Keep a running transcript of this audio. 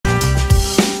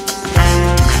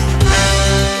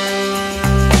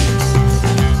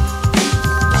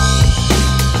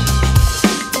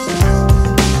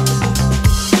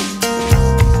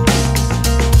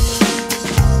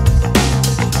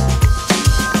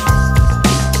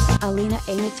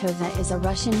Alina Amitova is a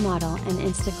Russian model and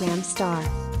Instagram star.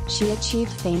 She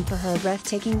achieved fame for her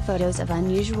breathtaking photos of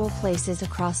unusual places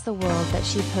across the world that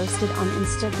she posted on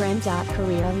Instagram.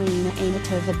 Alina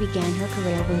Amitova began her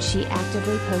career when she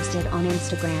actively posted on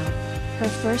Instagram. Her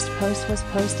first post was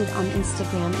posted on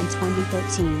Instagram in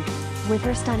 2013. With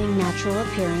her stunning natural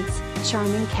appearance,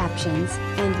 charming captions,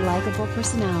 and likable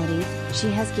personality, she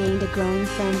has gained a growing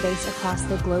fan base across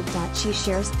the globe. She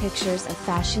shares pictures of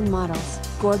fashion models,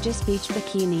 gorgeous beach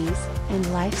bikinis, and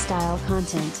lifestyle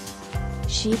content.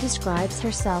 She describes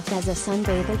herself as a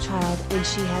sunbather child, and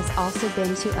she has also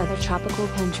been to other tropical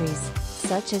countries,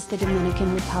 such as the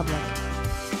Dominican Republic.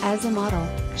 As a model,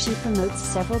 she promotes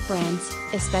several brands,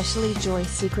 especially Joy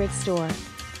Secret Store.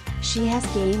 She has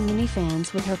gained many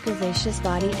fans with her curvaceous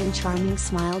body and charming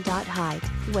smile. Height,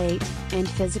 weight, and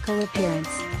physical appearance.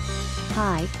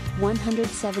 Height,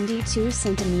 172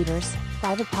 centimeters,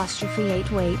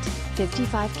 5'8" weight,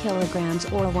 55 kilograms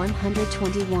or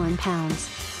 121 pounds.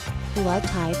 Blood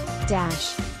type,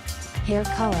 dash. Hair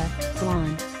color,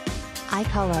 blonde. Eye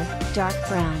color, dark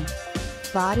brown.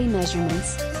 Body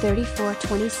measurements, 34,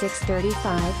 26,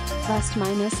 35, bust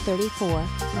 -34,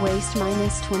 waist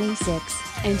 -26,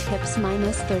 and hips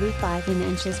 -35 in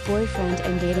inches. Boyfriend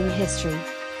and dating history.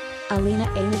 Alina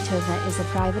Amitova is a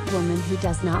private woman who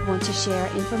does not want to share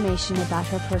information about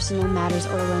her personal matters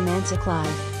or romantic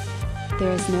life.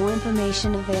 There is no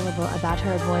information available about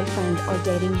her boyfriend or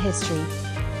dating history.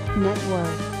 Net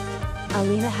worth.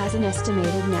 Alina has an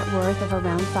estimated net worth of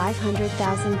around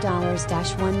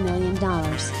 $500,000-$1 million.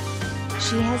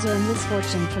 She has earned this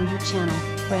fortune from her channel,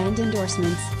 brand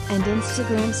endorsements, and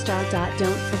Instagram star.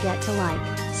 Don't forget to like,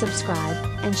 subscribe,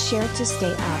 and share to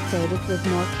stay updated with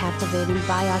more captivating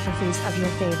biographies of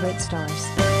your favorite stars.